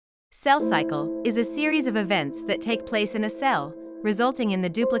Cell cycle is a series of events that take place in a cell, resulting in the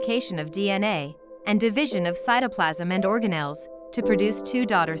duplication of DNA and division of cytoplasm and organelles to produce two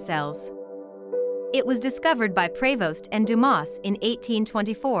daughter cells. It was discovered by Prévost and Dumas in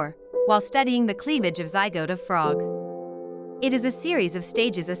 1824 while studying the cleavage of zygote of frog. It is a series of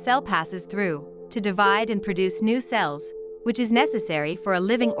stages a cell passes through to divide and produce new cells, which is necessary for a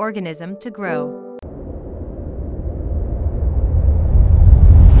living organism to grow.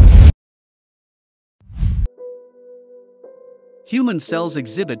 Human cells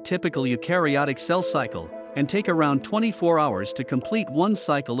exhibit typical eukaryotic cell cycle and take around 24 hours to complete one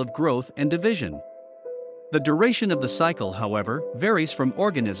cycle of growth and division. The duration of the cycle, however, varies from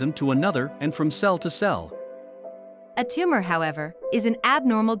organism to another and from cell to cell. A tumor, however, is an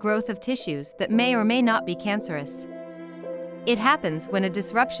abnormal growth of tissues that may or may not be cancerous. It happens when a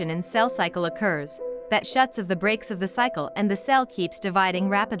disruption in cell cycle occurs that shuts off the brakes of the cycle and the cell keeps dividing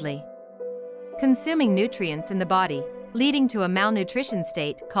rapidly, consuming nutrients in the body, leading to a malnutrition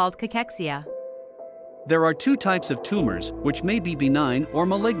state called cachexia. There are two types of tumors, which may be benign or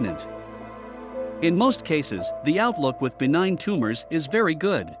malignant. In most cases, the outlook with benign tumors is very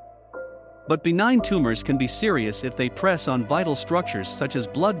good. But benign tumors can be serious if they press on vital structures such as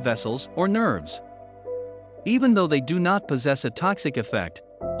blood vessels or nerves. Even though they do not possess a toxic effect,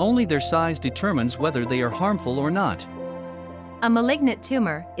 only their size determines whether they are harmful or not. A malignant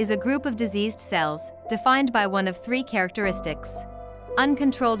tumor is a group of diseased cells defined by one of three characteristics: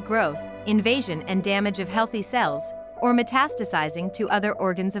 uncontrolled growth, invasion and damage of healthy cells, or metastasizing to other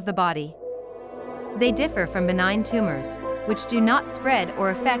organs of the body. They differ from benign tumors, which do not spread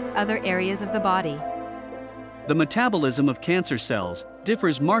or affect other areas of the body. The metabolism of cancer cells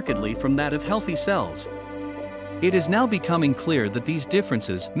differs markedly from that of healthy cells. It is now becoming clear that these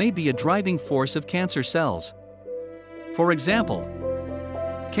differences may be a driving force of cancer cells. For example,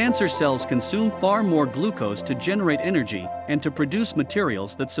 cancer cells consume far more glucose to generate energy and to produce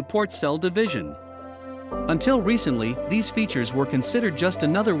materials that support cell division. Until recently, these features were considered just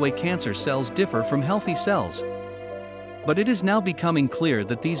another way cancer cells differ from healthy cells. But it is now becoming clear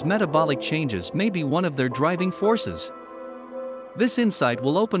that these metabolic changes may be one of their driving forces. This insight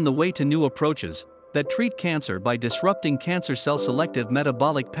will open the way to new approaches that treat cancer by disrupting cancer cell selective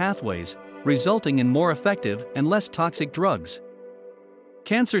metabolic pathways, resulting in more effective and less toxic drugs.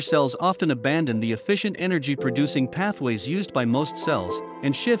 Cancer cells often abandon the efficient energy-producing pathways used by most cells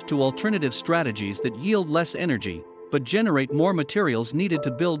and shift to alternative strategies that yield less energy, but generate more materials needed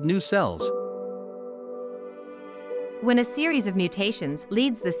to build new cells. When a series of mutations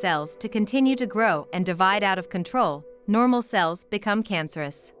leads the cells to continue to grow and divide out of control, normal cells become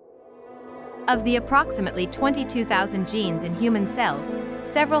cancerous. Of the approximately 22,000 genes in human cells,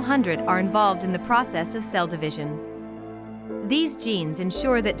 several hundred are involved in the process of cell division. These genes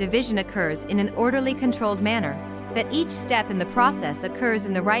ensure that division occurs in an orderly, controlled manner, that each step in the process occurs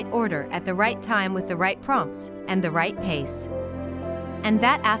in the right order at the right time with the right prompts and the right pace, and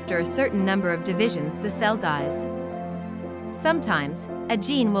that after a certain number of divisions the cell dies. Sometimes, a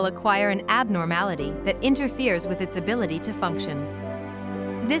gene will acquire an abnormality that interferes with its ability to function.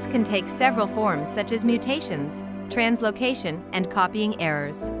 This can take several forms such as mutations, translocation, and copying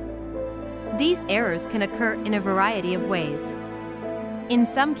errors. These errors can occur in a variety of ways. In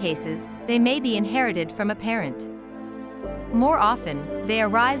some cases, they may be inherited from a parent. More often, they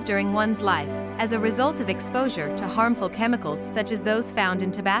arise during one's life as a result of exposure to harmful chemicals such as those found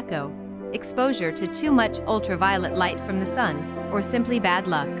in tobacco, exposure to too much ultraviolet light from the sun, or simply bad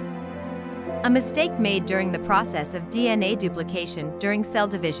luck. A mistake made during the process of DNA duplication during cell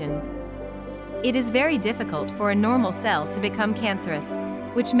division. It is very difficult for a normal cell to become cancerous,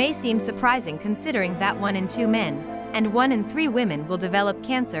 which may seem surprising considering that 1 in 2 men and 1 in 3 women will develop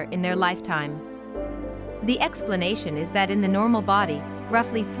cancer in their lifetime. The explanation is that in the normal body,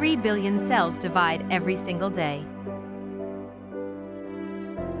 roughly 3 billion cells divide every single day.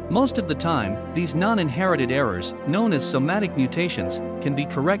 Most of the time, these non-inherited errors, known as somatic mutations, can be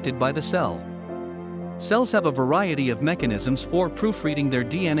corrected by the cell. Cells have a variety of mechanisms for proofreading their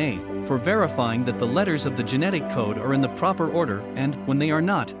DNA, for verifying that the letters of the genetic code are in the proper order and, when they are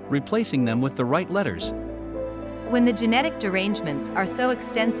not, replacing them with the right letters. When the genetic derangements are so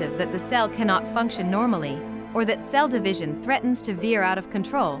extensive that the cell cannot function normally, or that cell division threatens to veer out of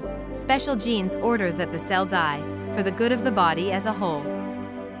control, special genes order that the cell die, for the good of the body as a whole.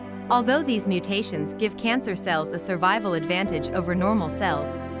 Although these mutations give cancer cells a survival advantage over normal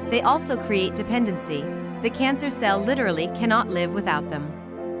cells, they also create dependency. The cancer cell literally cannot live without them.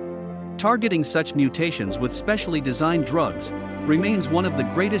 Targeting such mutations with specially designed drugs remains one of the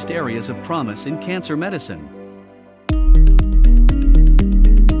greatest areas of promise in cancer medicine.